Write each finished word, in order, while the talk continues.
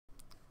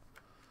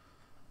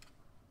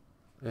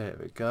There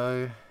we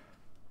go.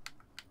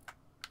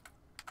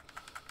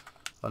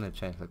 I need to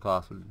change the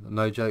class.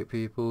 No joke,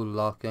 people.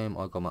 Last game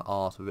I got my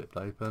arse ripped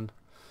open.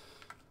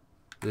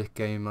 This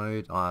game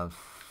mode I'm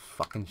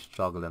fucking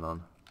struggling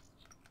on.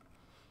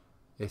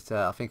 It's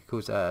I think it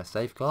calls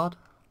safeguard.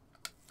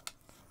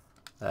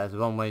 There's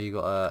one where you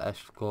gotta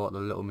escort the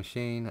little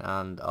machine,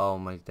 and oh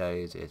my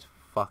days, it's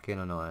fucking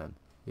annoying.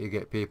 You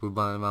get people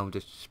running around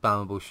with just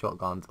spammable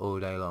shotguns all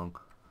day long.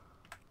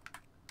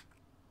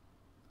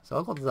 So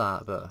I got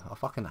that, but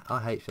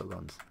I hate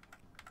shotguns.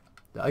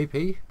 They're OP,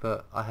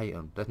 but I hate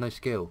them. There's no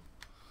skill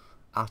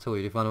at all.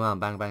 You just run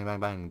around, bang, bang, bang,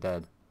 bang,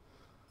 dead.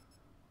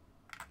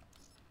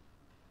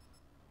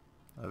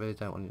 I really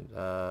don't want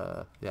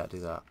to, yeah, do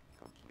that.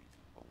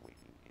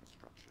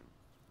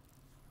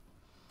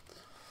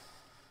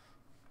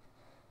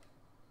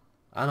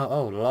 And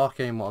oh, the last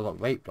game what I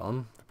got raped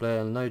on,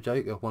 playing no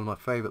joke, of one of my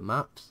favourite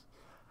maps.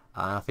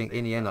 And I think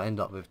in the end I end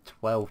up with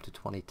 12 to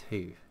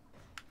 22.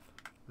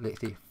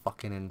 Literally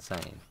fucking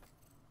insane.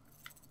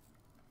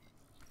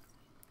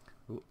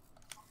 Ooh.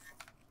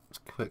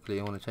 Just quickly,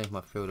 I want to change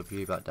my field of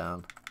view back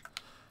down.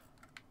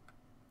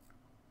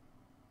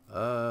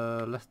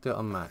 Let's do it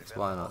on max,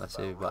 why not? Let's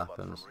see what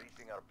happens.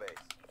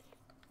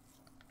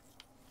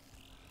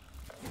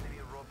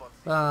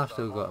 Ah, I've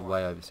still got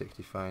way over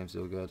 60 frames,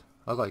 still good.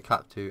 I got it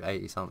capped to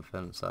 80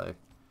 something, so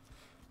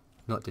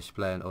not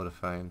displaying all the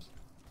frames.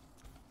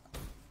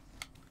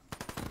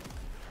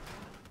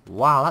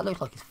 Wow, that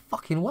looks like it's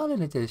fucking well in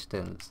the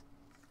distance.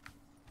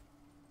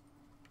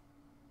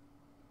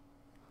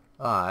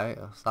 Alright,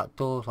 so that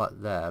door's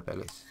like there, but it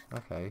looks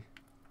okay.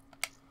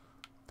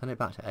 Turn it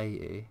back to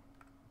 80.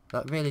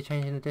 That really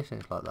changing the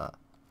distance like that?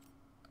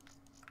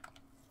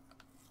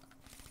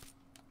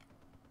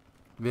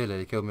 Really,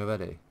 they killed me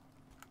already?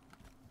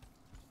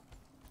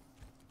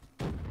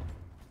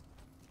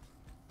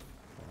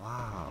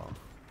 Wow.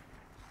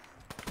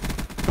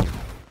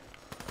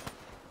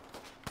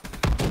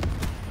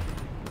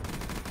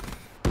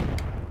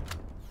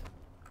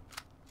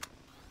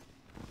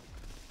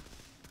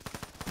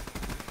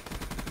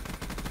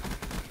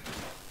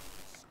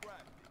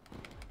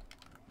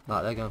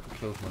 Right, they're going for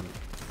kills, man.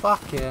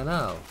 Fucking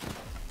hell.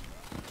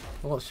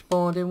 I got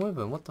spawned in with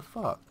them, what the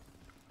fuck?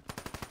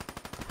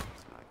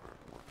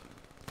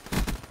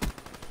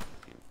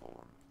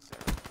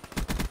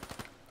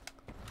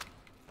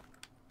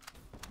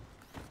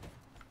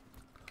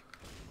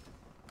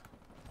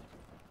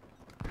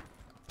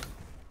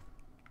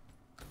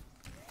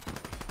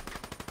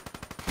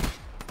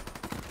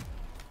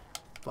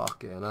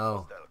 Fucking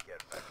hell.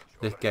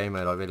 This game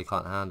mode I really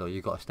can't handle.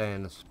 You gotta stay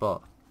in the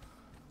spot.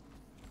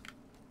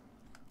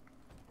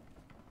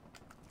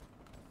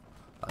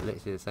 Like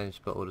literally the same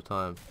spot all the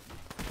time.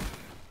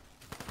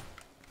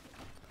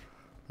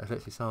 There's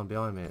literally someone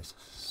behind me. It's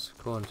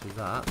scoring to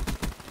that.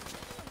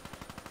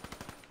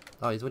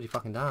 Oh, he's already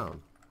fucking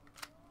down.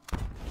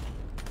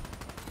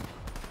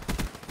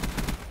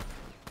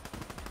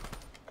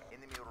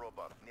 Enemy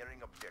robot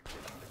nearing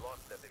objective.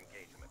 Lost that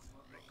engagement.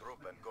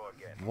 Regroup and go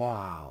again.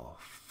 Wow,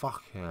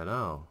 fucking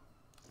hell.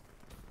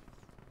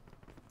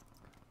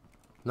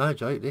 No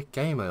joke, this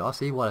game mode, I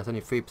see why there's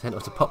only 3%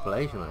 of the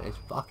population on it. It's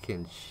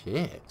fucking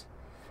shit.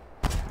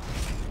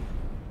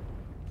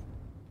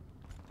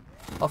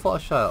 I thought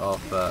I'd show it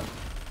off, but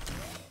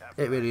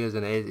it really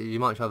isn't. You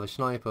might have a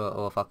sniper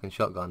or a fucking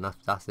shotgun.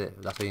 That's it.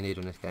 That's all you need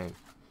in this game.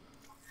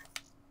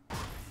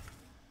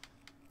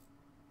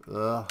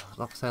 Like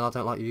I'm saying, I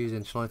don't like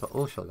using sniper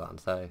or shotgun,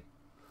 so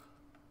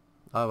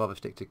I'd rather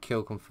stick to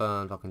kill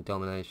confirmed, fucking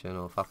domination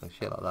or fucking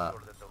shit like that.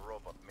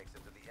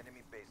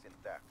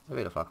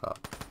 Hurry the fuck up.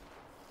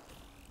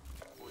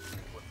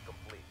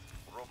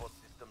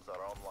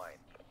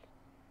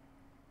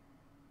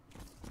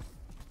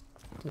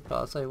 Just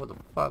gotta say, what the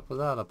fuck was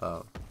that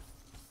about?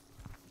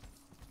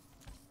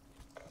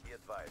 Be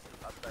advised,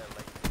 hostile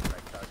lightning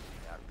strike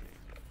targeting active.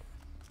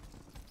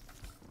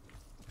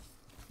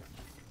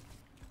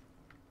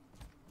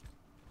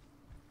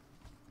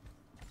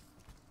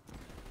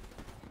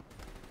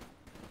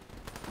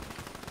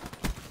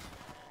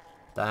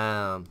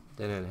 Damn,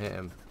 didn't hit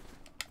him.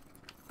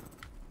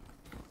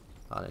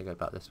 I need to go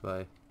back this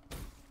way.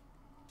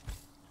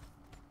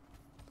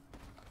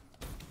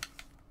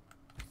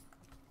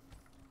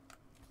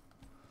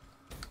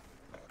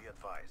 Be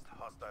advised,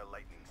 hostile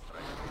lightning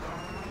strike.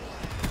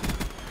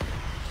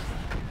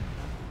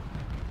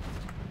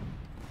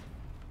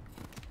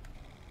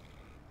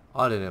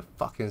 I didn't even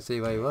fucking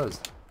see where he was.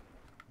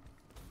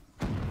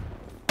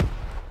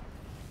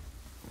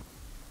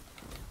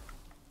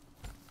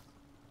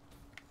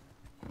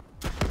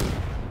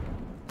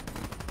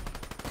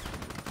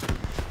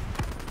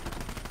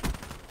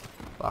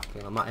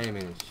 Fucking, I'm not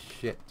aiming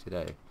shit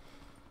today.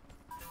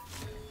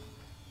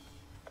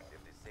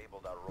 They've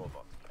disabled our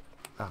robot.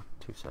 Ah,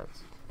 2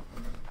 seconds.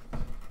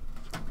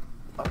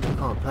 I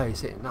can't play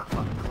sitting that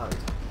fucking close.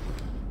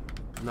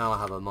 Now I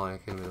have a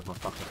mic in with my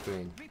fucking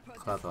screen.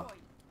 Clever.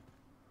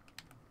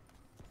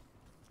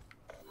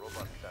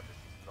 Robot status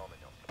is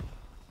nominal.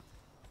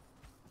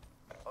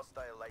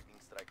 Hostile lightning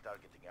strike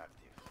targeting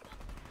active.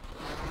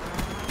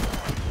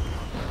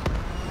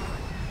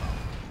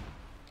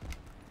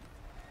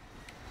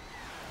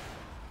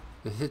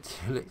 This is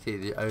literally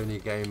the only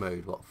game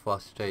mode what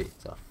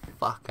frustrates the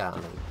fuck out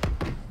of me.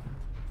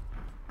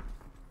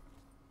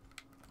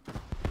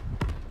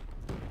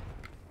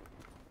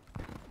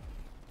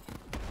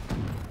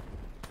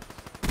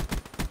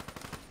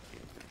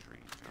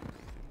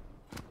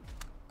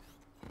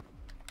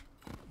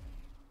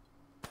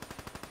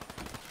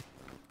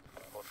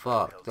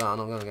 Fuck, damn, I'm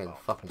not gonna get the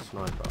fucking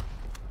sniper.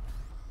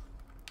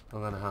 I'm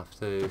gonna have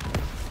to.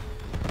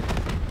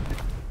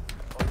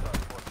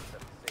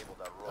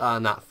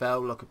 And that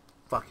fell like a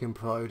fucking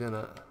pro, didn't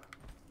it?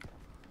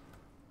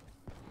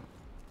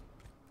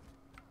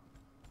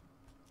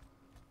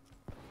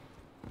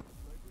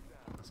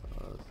 That's what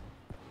it was.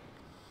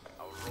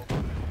 Go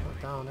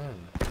down in.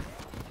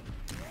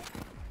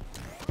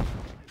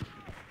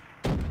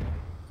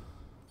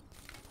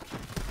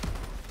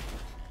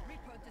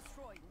 Reaper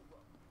destroyed.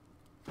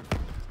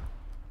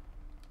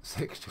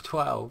 6 to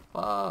 12.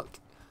 Fuck.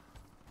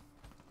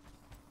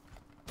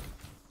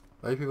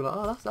 Maybe people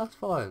are like, oh, that's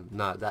fine.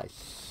 No,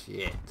 that's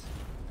shit.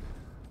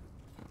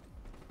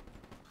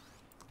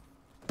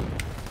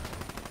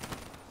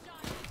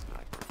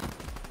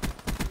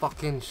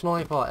 Fucking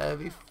sniper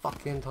every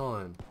fucking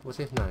time. What's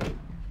his name?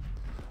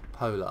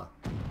 Polar.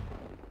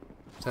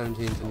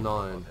 17 to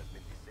 9.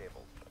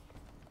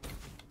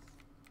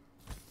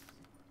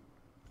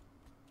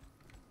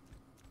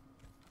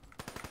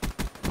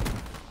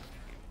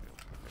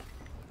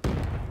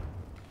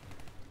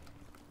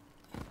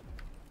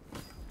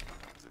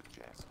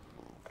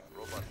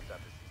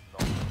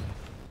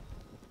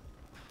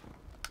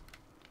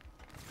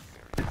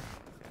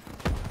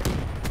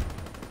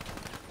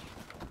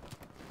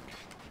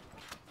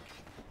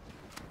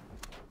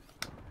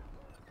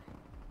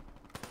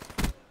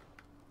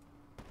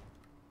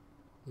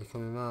 You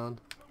coming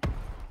round?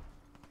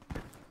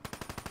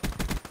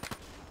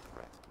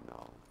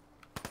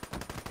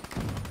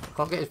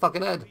 Can't get his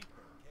fucking head.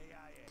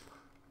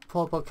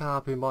 Proper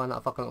camping behind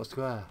that fucking little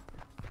square.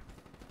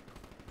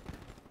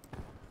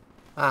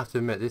 I have to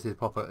admit, this is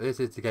proper. This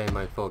is the game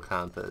mode for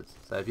campers.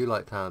 So if you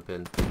like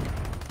camping,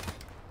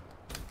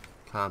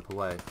 camp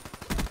away.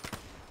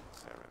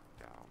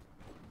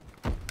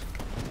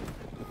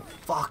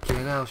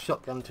 Fucking hell!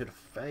 Shotgun to the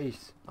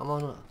face.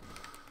 I'm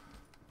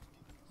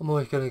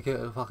always gonna get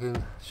a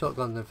fucking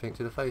shotgun and thing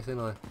to the face,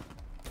 ain't I?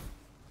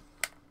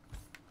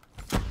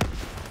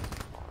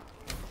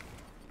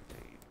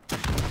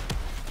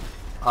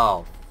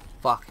 Oh,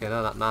 fucking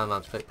hell, that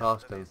man's straight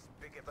past him.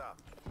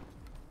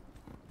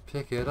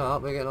 Pick it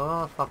up, we're getting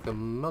our fucking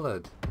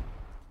mullered.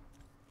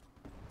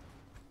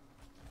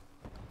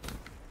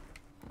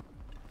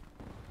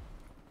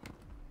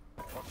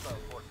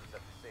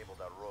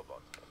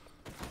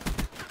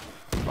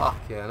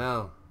 Fucking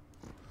hell.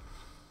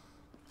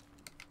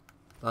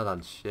 I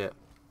done shit.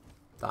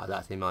 That's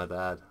actually my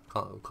bad.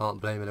 Can't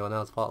blame anyone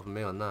else apart from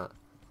me on that.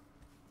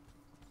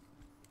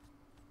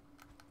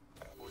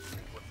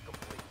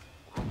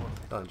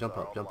 Go on, jump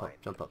up, jump up,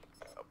 jump up.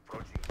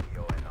 Approaching the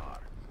ONR.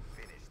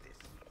 Finish this.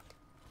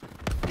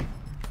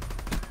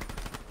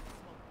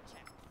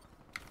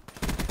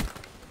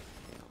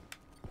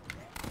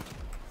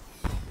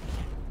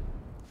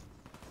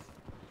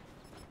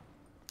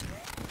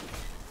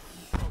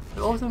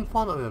 It was in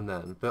front of him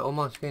then, but on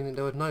my screen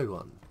there was no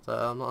one. So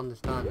I'm not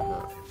understanding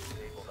that.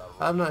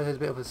 I've noticed there's a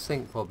bit of a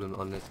sync problem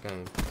on this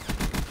game.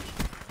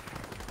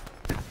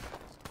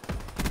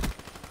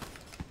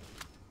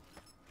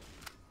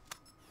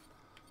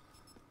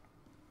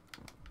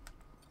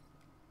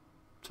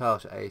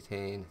 Charge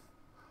 18.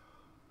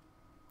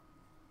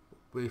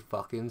 We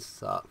fucking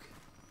suck.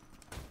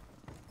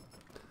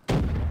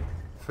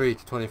 3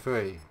 to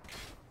 23.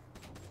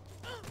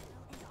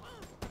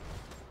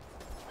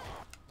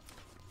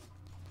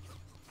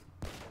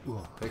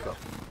 Whoa, pick up.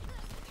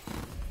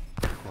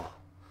 Whoa.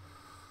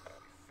 We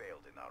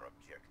failed in our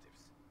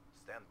objectives.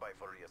 Stand by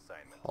for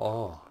reassignment.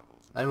 Oh.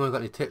 Anyone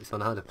got any tips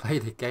on how to play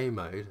the game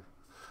mode?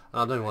 And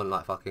I don't want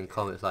like fucking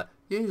comments like,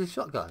 use a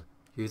shotgun,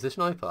 use a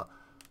sniper.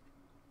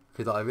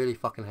 Because I really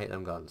fucking hate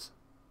them guns.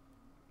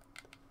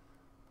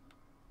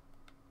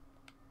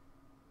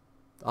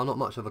 I'm not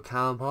much of a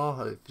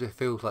camper. It just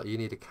feels like you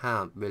need to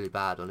camp really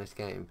bad on this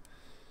game.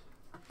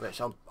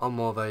 Which I'm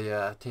more of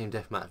a team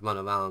deathmatch, run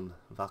around,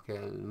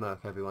 fucking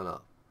murk everyone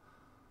up.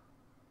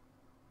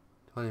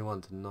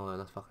 21 to 9,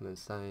 that's fucking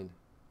insane.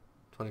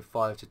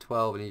 25 to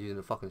 12 and he's using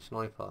a fucking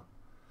sniper.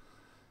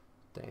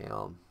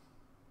 Damn.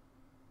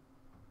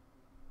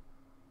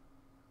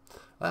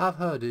 I have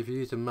heard if you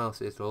use a mouse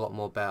it's a lot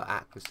more better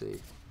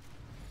accuracy.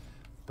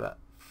 But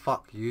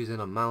fuck, using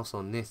a mouse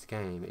on this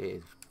game, it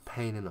is a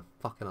pain in the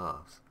fucking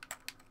ass.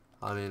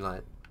 I mean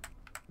like,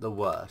 the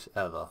worst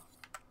ever.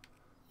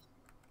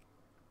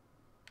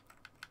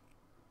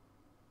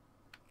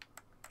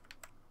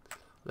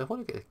 I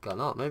want to get this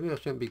gun up. Maybe I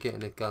shouldn't be getting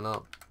this gun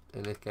up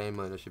in this game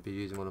mode. I should be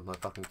using one of my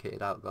fucking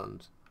kitted out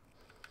guns.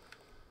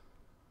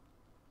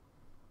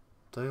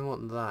 Don't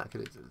want that,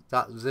 because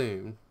that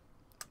zoom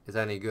is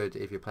only good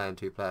if you're playing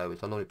 2-player,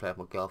 which I normally play with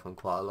my girlfriend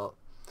quite a lot.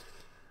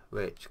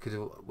 Which, because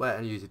where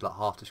I use it like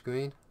half the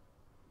screen,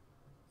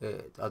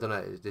 I don't know,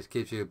 it just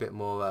gives you a bit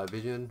more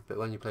vision, but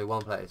when you play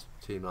one player it's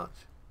too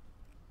much.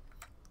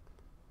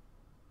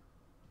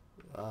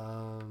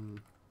 I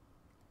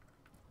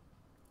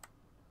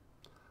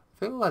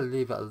think I'm gonna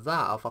leave it at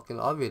that.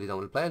 I really don't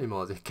want to play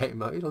anymore this game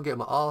mode. I'll get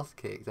my ass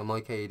kicked and my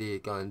KD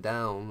is going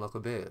down like a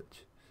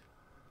bitch.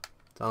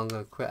 So I'm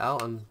gonna quit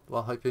out, and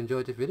well, I hope you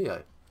enjoyed this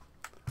video.